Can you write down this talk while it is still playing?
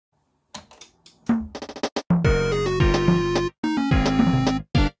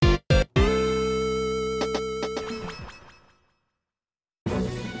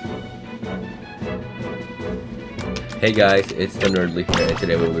Hey guys, it's TheNerdly here, and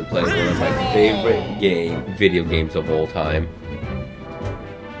today we'll be playing one of my favorite video games of all time.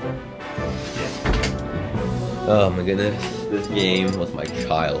 Oh my goodness, this game was my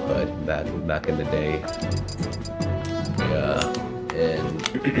childhood back in the day. Yeah,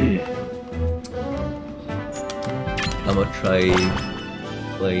 and I'm gonna try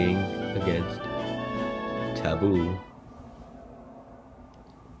playing against Taboo.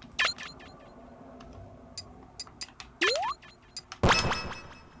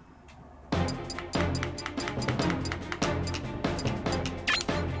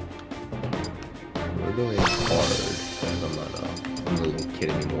 We're going hard, because I'm not a little kid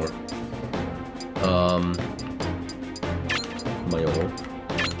anymore. My old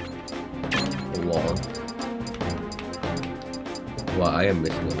long. Wow, I am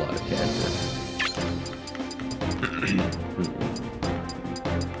missing a lot of characters.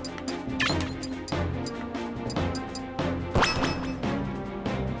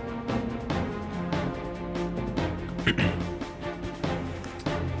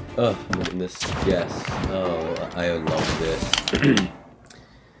 Oh my goodness, yes. Oh, I love this.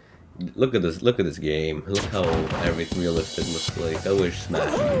 Look at this game. Look how everything realistic looks like. I wish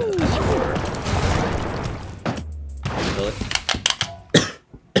Smash had that score.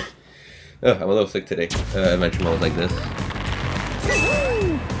 Oh, I'm a little sick today. Eventually I was like this.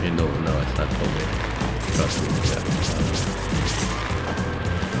 And no, it's not COVID. Trust me. Yeah.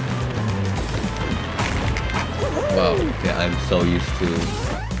 Wow, okay, I'm so used to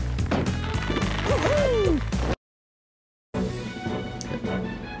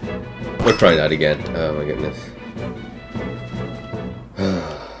we'll try that again. Oh my goodness.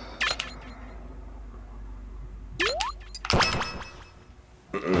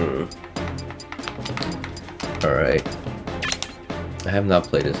 Alright. I have not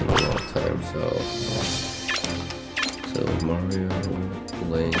played this in a long time, so Mario,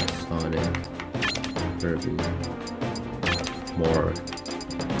 Link, Sonic, Kirby, Mark.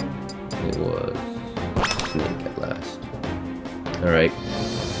 It was Snake at last. Alright.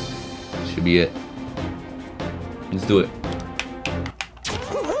 Should be it. Let's do it.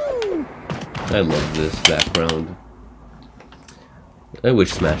 I love this background. I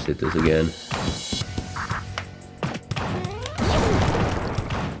wish Smash did this again.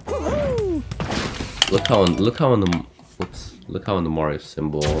 Look how on the Mario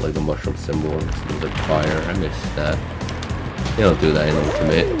symbol, like the mushroom symbol, it's like fire. I miss that. They don't do that in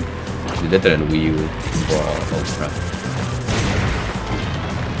Ultimate. They did that in Wii U. Brawl. Oh crap.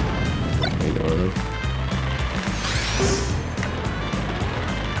 One of them.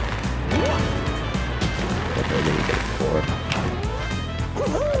 Okay, let me get it for.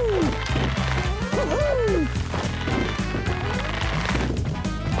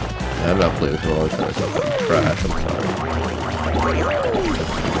 I'm not playing this for a long time, so I'm trash. I'm sorry.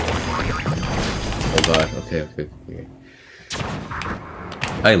 Oh god. Okay.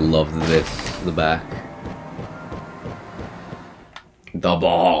 I love this. The back. Double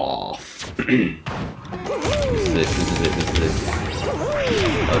off. This is it.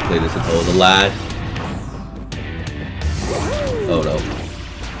 I'll play this until the last. Oh no.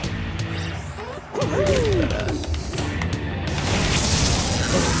 Badass.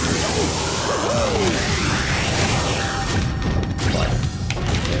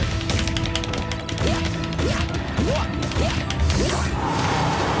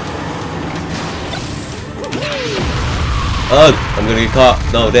 Ugh, I'm gonna get caught.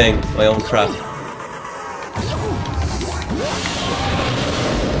 No, dang, my own trap.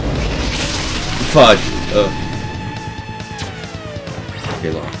 Fudge. Ugh.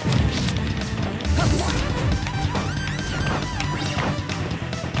 Okay, long.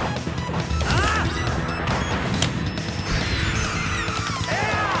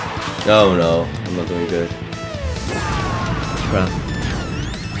 Oh no, I'm not doing good. Crap.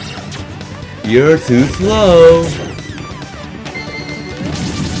 You're too slow.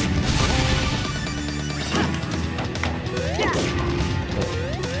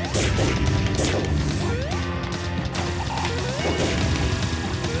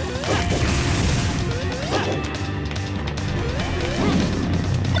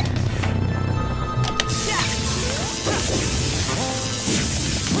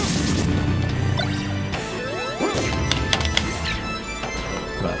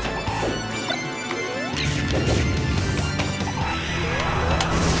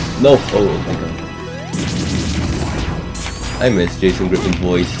 No! Oh my god. I miss Jason Griffin's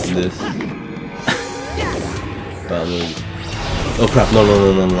voice in this. Oh crap, no. I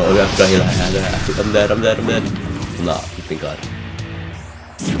forgot he had that. I'm dead. I'm not, thank god.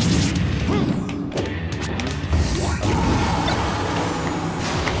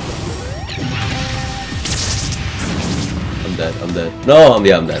 dead. I'm dead. No, I'm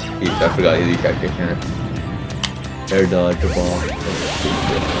dead. I forgot he's character. Air dodge the ball.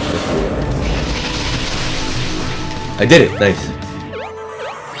 I did it. Nice.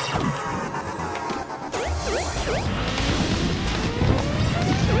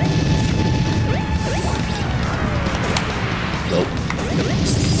 Nope.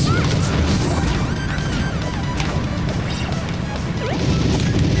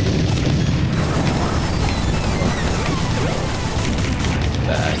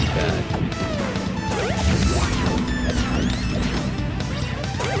 Bad.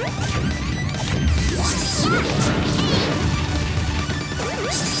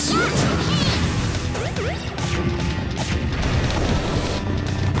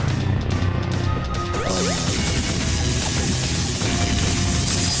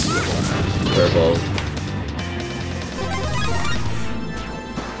 Turbo.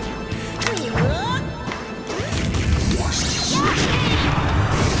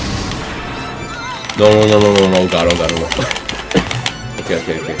 No, got him. Okay.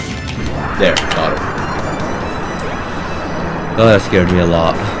 There, got him. Oh, that scared me a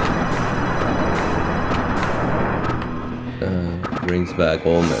lot. Brings back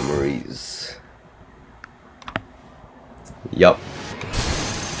all memories. Yup.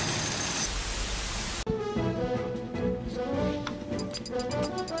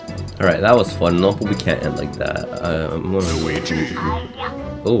 Alright, that was fun. No, but we can't end like that. I'm gonna wait.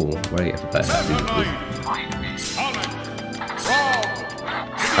 Oh, right, I forgot how to do this.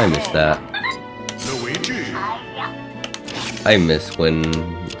 I missed that. I miss when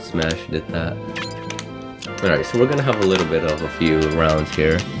Smash did that. Alright, so we're gonna have a little bit of a few rounds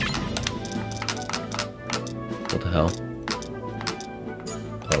here. What the hell?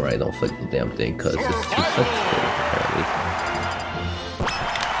 Alright, don't flick the damn thing, cause it's too sensitive, apparently.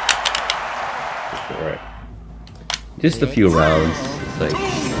 Alright. Just a few rounds. It's like,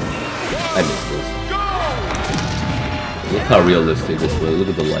 I miss this. Look how realistic this was. Look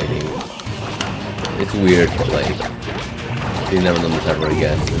at the lighting. It's weird, but like, you never done this ever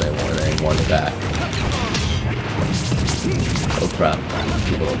again, and I want it back. Oh crap.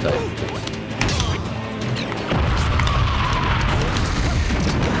 People don't type.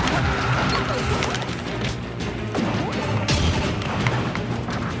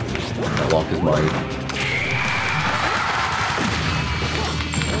 That lock is mine.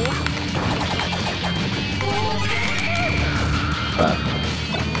 Crap.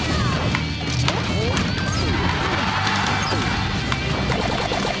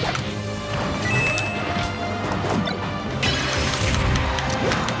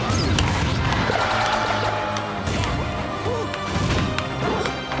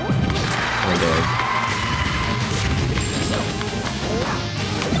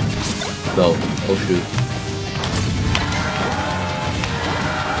 No. Oh shoot.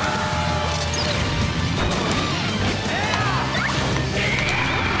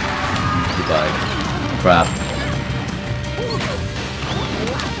 Goodbye. Crap.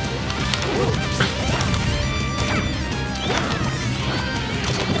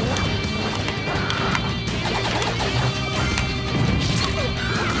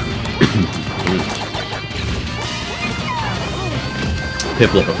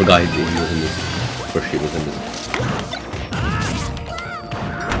 Piplup, I forgot he was in this. Of course she was in this.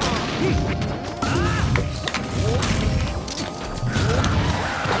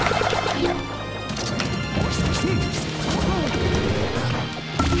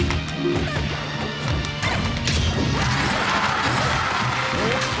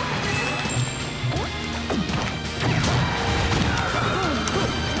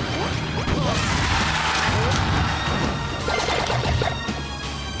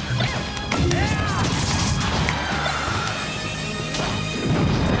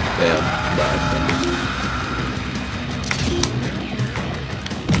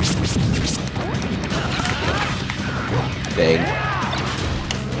 Dang.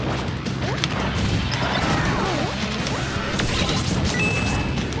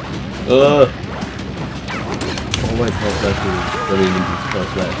 Oh my god, that's really need to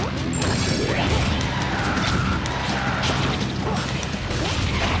cross that.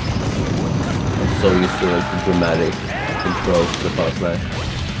 I'm so used to like the dramatic intro to the boss match.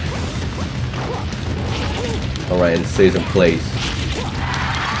 Alright, and it stays in place.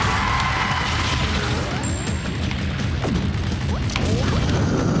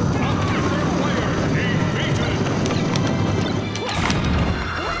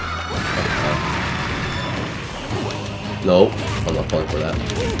 No, I'm not falling for that.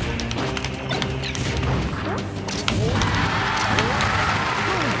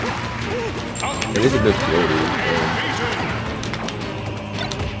 It is a bit floaty.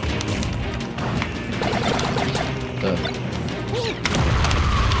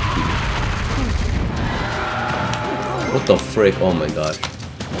 the frick? Oh my gosh.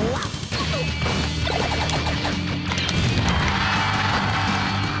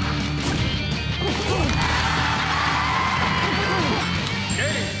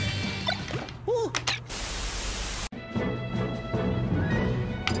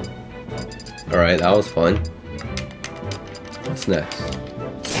 Alright, that was fun. What's next?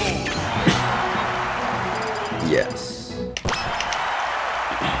 Yes.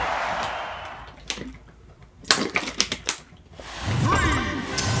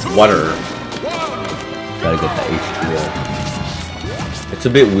 Water. Gotta get that H2O. It's a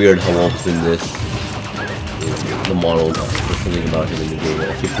bit weird how Wolf's in this. The model. There's something about him in the game.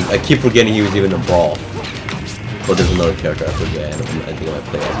 I keep forgetting he was even a Brawl. But there's another character I forget. I think I might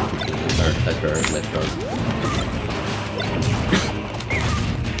play as after next round.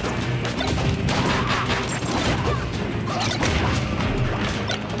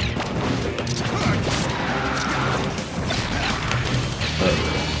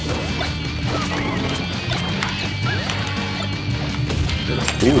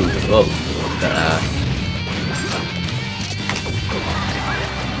 Ooh, oh, that ass.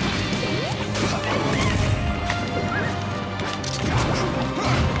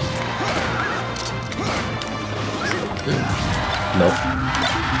 Nope.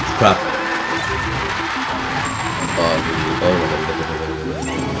 Crap. Oh my god.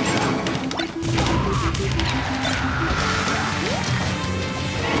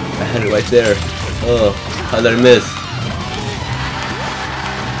 I had it right there. Oh, how did I miss?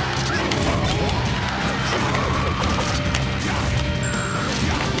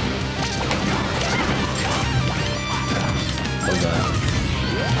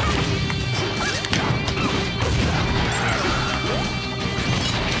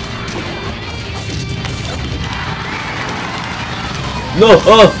 No!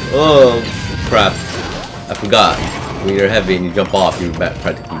 Oh, crap. I forgot. When you're heavy and you jump off, you're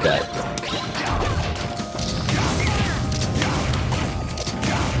practically dead.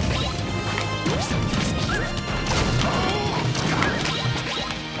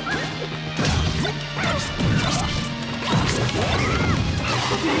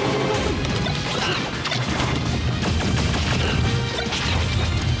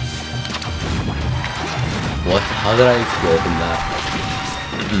 What? How did I explode from that?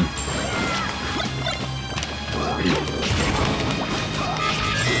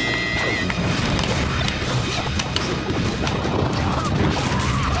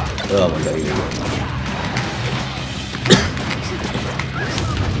 Oh my god,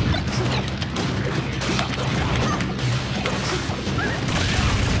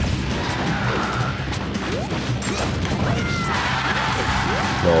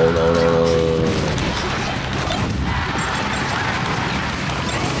 no.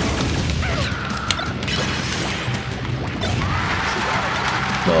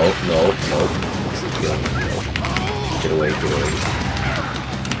 No. Get away.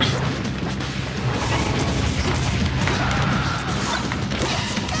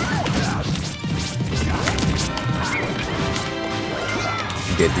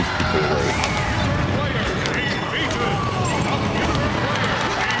 Get these people away.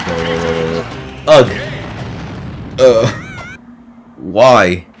 No.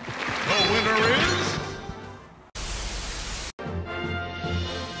 Why?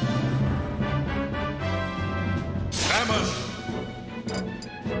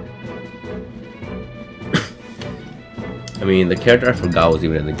 I mean, the character I forgot was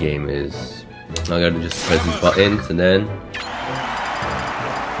even in the game is... I gotta just press these buttons and then...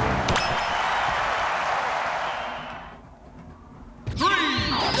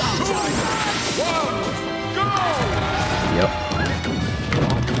 Yep.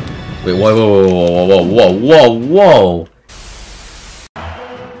 Wait, whoa!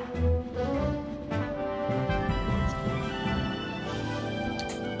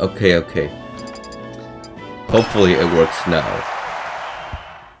 Okay. Hopefully it works now.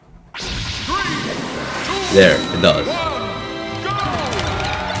 There, it does.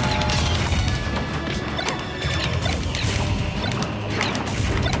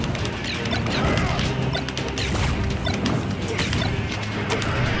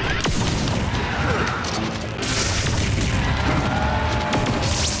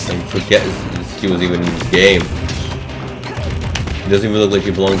 I forget he was even in this game. He doesn't even look like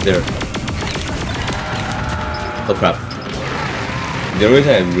he belongs there. Oh crap. The only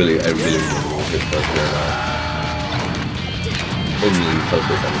reason I really this was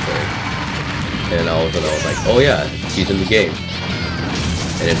and all of a sudden I was like, oh yeah, he's in the game.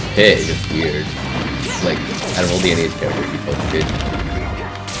 And then Pit is just weird. Like, out of all the NES characters he posted.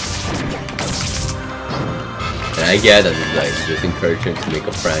 And I get that it's like just encouraging to make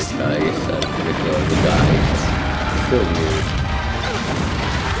a franchise and with the guys. Still weird.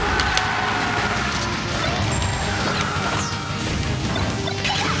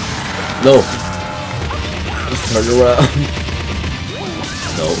 No! Just turn around.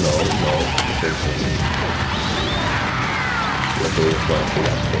 No. Luckily it's not for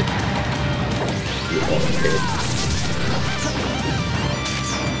that kid. You want a kid.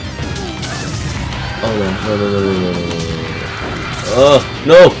 Oh no. Oh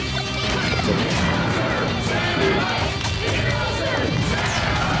no!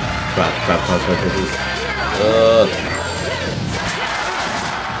 Crap.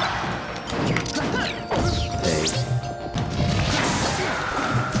 Dang.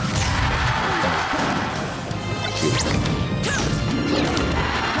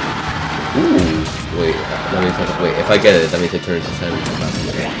 Ooh, wait, wait, if I get it, that means it turns to 7.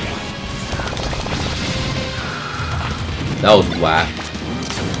 That was whack.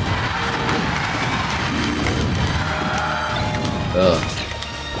 Ugh.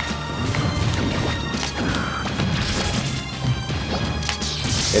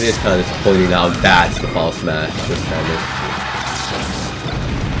 It is kind of disappointing now that's the false smash this time.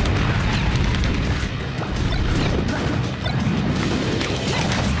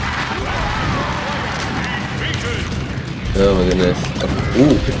 Oh my goodness.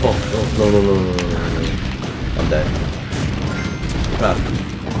 Ooh, pitfall. No. I'm dead. Crap.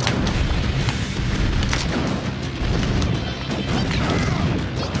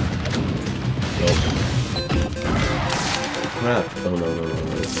 Nope. Crap. Oh no.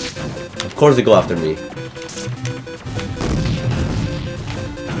 Of course they go after me.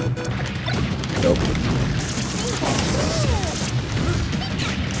 Nope.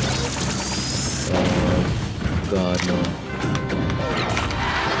 Oh god, no.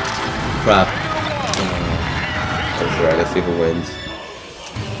 Crap. That's right, let's see who wins.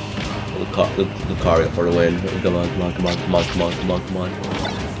 Lucario for the win. Come on.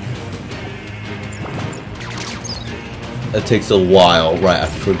 It takes a while, right? I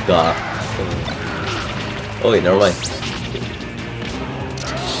forgot. Oh wait, never mind.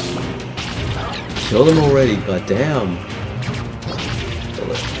 Kill them already, goddamn. Come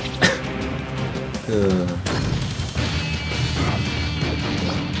on.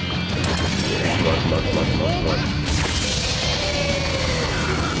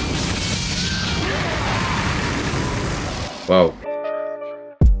 Wow.